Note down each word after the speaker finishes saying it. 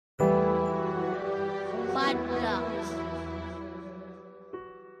Unlocked.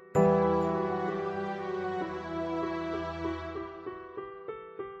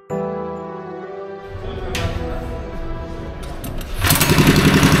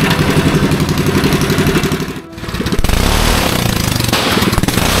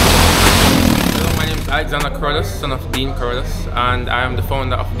 Alexander Corliss, son of Dean Corliss, and I am the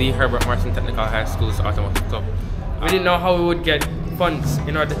founder of the Herbert Morrison Technical High School's Automotive Club. We didn't know how we would get funds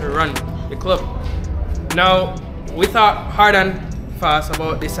in order to run the club. Now, we thought hard and fast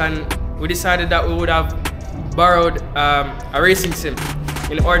about this, and we decided that we would have borrowed a racing sim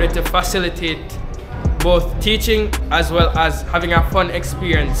in order to facilitate both teaching as well as having a fun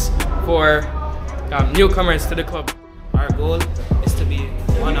experience for newcomers to the club. Our goal is to be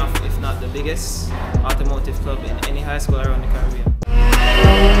one of, if not the biggest, automotive club in any high school around the Caribbean.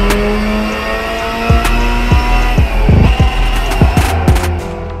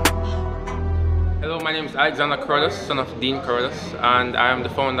 Hello, my name is Alexander Corliss, son of Dean Corliss, and I am the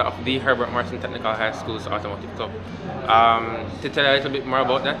founder of the Herbert Morrison Technical High School's Automotive Club. To tell you a little bit more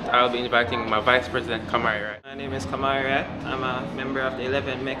about that, I'll be inviting my Vice President, Kamari Wright. My name is Kamari Wright. I'm a member of the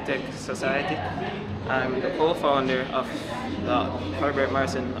 11 MECTEC Society. I'm the co-founder of the Herbert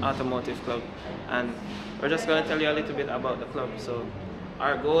Morrison Automotive Club, and we're just going to tell you a little bit about the club. So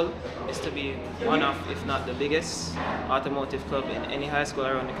our goal is to be one of, if not the biggest, automotive club in any high school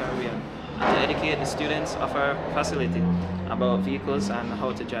around the Caribbean, and to educate the students of our facility about vehicles and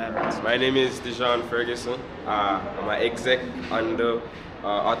how to drive it. My name is Dijon Ferguson. I'm an exec on the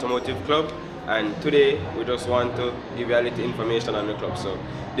Automotive Club, and today we just want to give you a little information on the club. So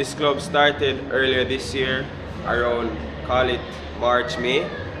this club started earlier this year, around, call it March, May,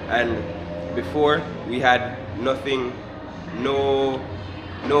 and before we had nothing, no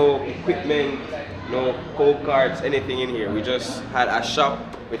equipment, no go-karts, anything in here. We just had a shop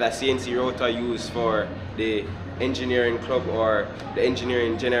with a CNC router used for the engineering club or the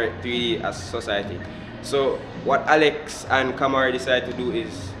engineering generic 3D as society. So what Alex and Kamari decided to do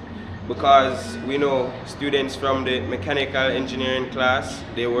is, because we know students from the mechanical engineering class,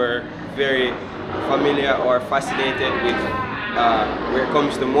 they were very familiar or fascinated with where it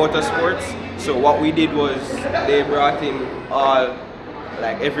comes to motorsports. So what we did was they brought in all,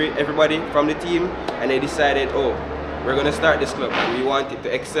 like everybody from the team, and they decided, oh, we're gonna start this club and we want it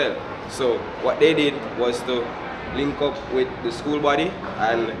to excel. So what they did was to link up with the school body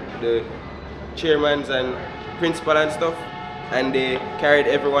and the chairmans and principal and stuff, and they carried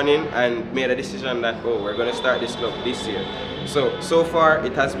everyone in and made a decision that, oh, we're gonna start this club this year. So far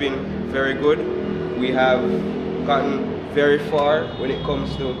it has been very good. We have gotten very far when it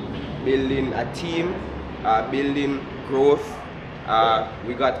comes to building a team, building growth.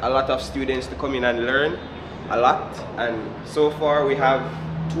 We got a lot of students to come in and learn a lot, and so far we have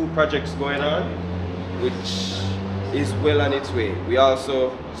 2 projects going on, which is well on its way. We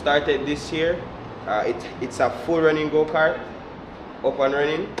also started this year, it's a full running go-kart, up and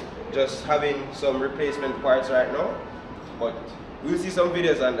running, just having some replacement parts right now, but we'll see some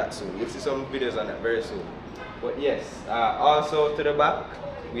videos on that soon. We'll see some videos on that very soon. But yes, also to the back,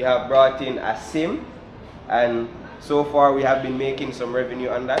 we have brought in a sim, and so far we have been making some revenue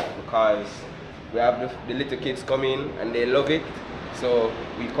on that because we have the little kids come in and they love it. So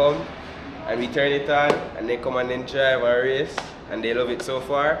we come and we turn it on and they come and then drive and race, and they love it so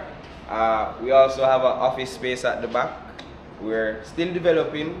far. We also have an office space at the back. We're still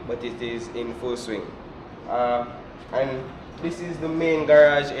developing, but it is in full swing. And this is the main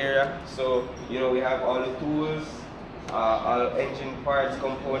garage area. So, you know, we have all the tools, all engine parts,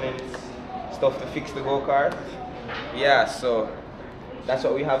 components, stuff to fix the go-kart. Yeah, so that's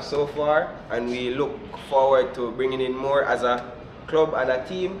what we have so far, and we look forward to bringing in more as a club and a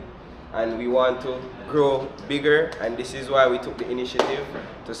team, and we want to grow bigger, and this is why we took the initiative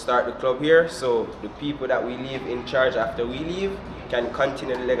to start the club here, so the people that we leave in charge after we leave can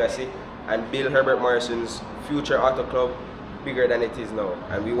continue the legacy and build Herbert Morrison's future auto club bigger than it is now.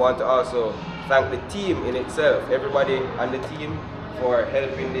 And we want to also thank the team in itself, everybody on the team, for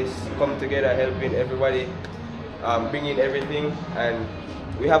helping this come together, helping everybody bring in everything. And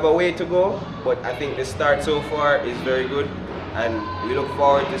we have a way to go, but I think the start so far is very good, and we look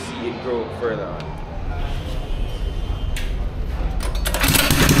forward to see it grow further on.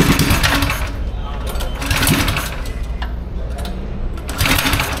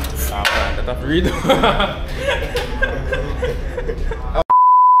 That's read.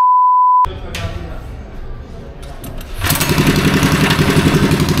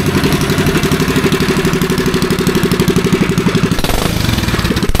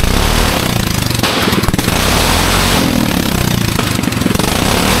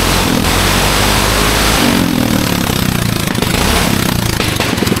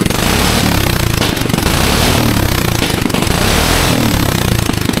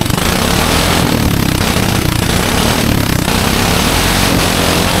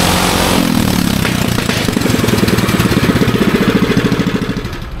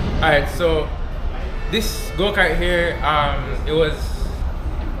 Alright, so this go-kart here,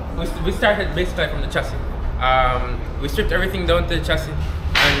 we started basically from the chassis. We stripped everything down to the chassis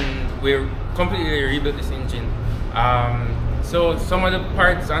and we completely rebuilt this engine. So some of the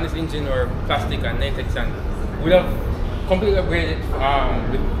parts on this engine were plastic and latex, and we have completely upgraded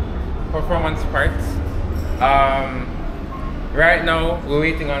with performance parts. Right now we're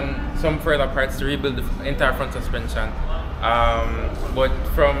waiting on some further parts to rebuild the entire front suspension. But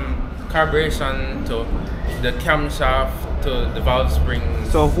from carburation to the camshaft to the valve springs.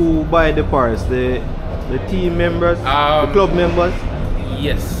 So who buy the parts? The team members? The club members?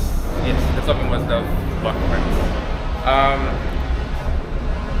 Yes, the club members that bought parts.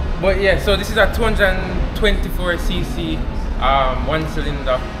 But yeah, so this is a 224cc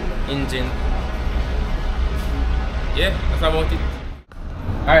one-cylinder engine. Yeah, that's about it.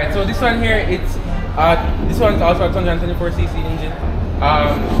 Alright, so this one here, this one is also a 224cc engine.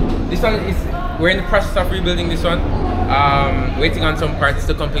 This one we're in the process of rebuilding this one. Waiting on some parts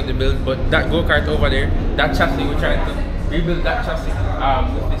to complete the build, but that go-kart over there, that chassis, we're trying to rebuild that chassis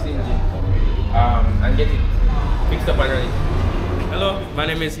with this engine and get it fixed up and ready. Hello, my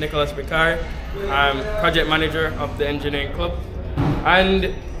name is Nicholas Bikari. I'm project manager of the engineering club.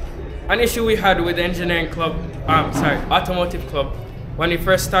 And an issue we had with the engineering club, automotive club, when we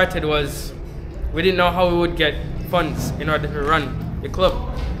first started was we didn't know how we would get funds in order to run the club.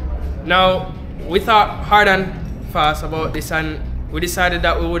 Now, we thought hard and fast about this, and we decided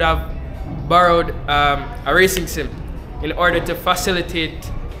that we would have borrowed a racing sim in order to facilitate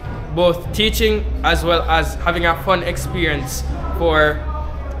both teaching as well as having a fun experience for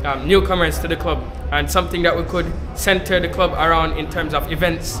newcomers to the club, and something that we could center the club around in terms of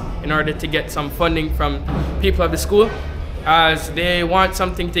events in order to get some funding from people of the school, as they want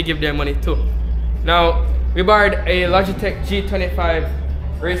something to give their money to. Now, we borrowed a Logitech G25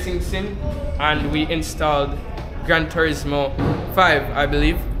 racing sim and we installed Gran Turismo 5, I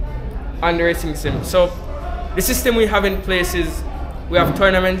believe, on the racing sim. So the system we have in place is we have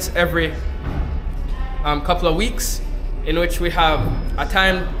tournaments every couple of weeks, in which we have a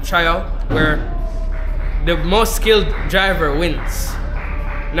time trial where the most skilled driver wins.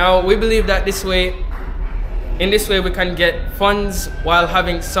 Now, we believe that in this way we can get funds while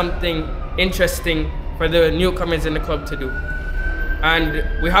having something interesting for the newcomers in the club to do. And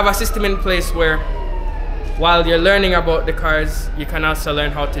we have a system in place where while you're learning about the cars, you can also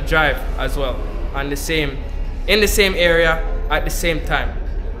learn how to drive as well in the same area at the same time.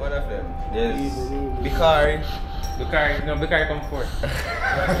 One of them. Yes. Bikari. Bikari come forth.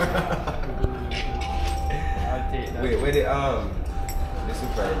 I'll take that. Wait, where the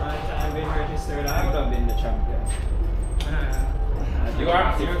super. I've been registered, I would have been the champion. You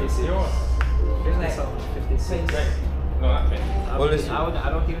are? 56. 56. Right. No, not 20. I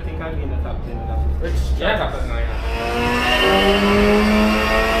don't even think I'd be in the top 10 of that. Yeah, top 10.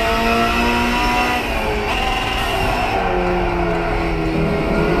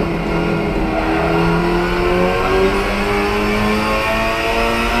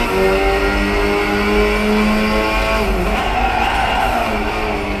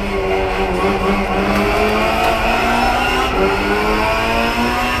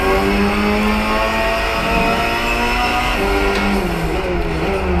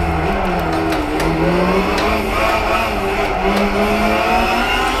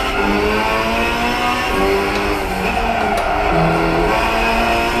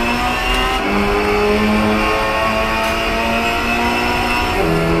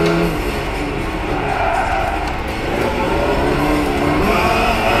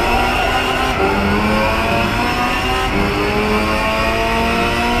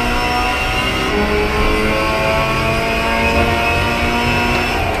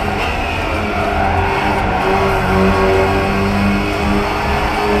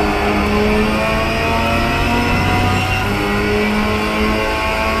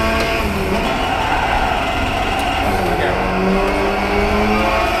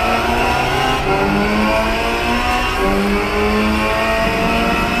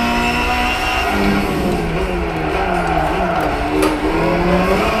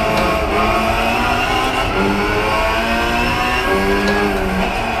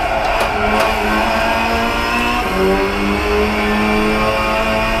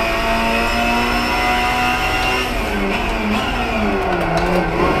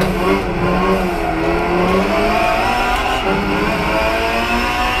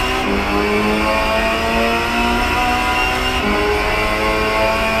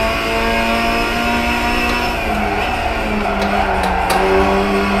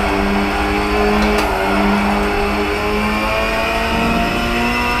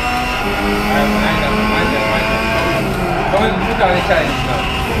 start the challenge now.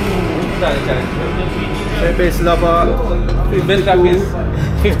 Start the challenge. The best lover. The best lap is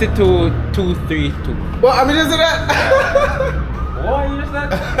 52-232. What? I mean, just that. Why you just that?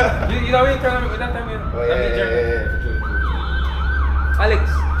 You know when you turn with that time? Oh, yeah. Alex,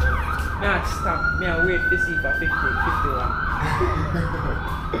 nah, stop. Me and wait to see for 50,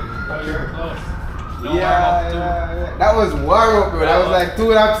 51. Yeah. That was warm up, bro. That was like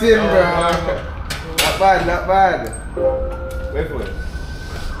 2 laps in, bro. Not bad, not bad. Wait for it.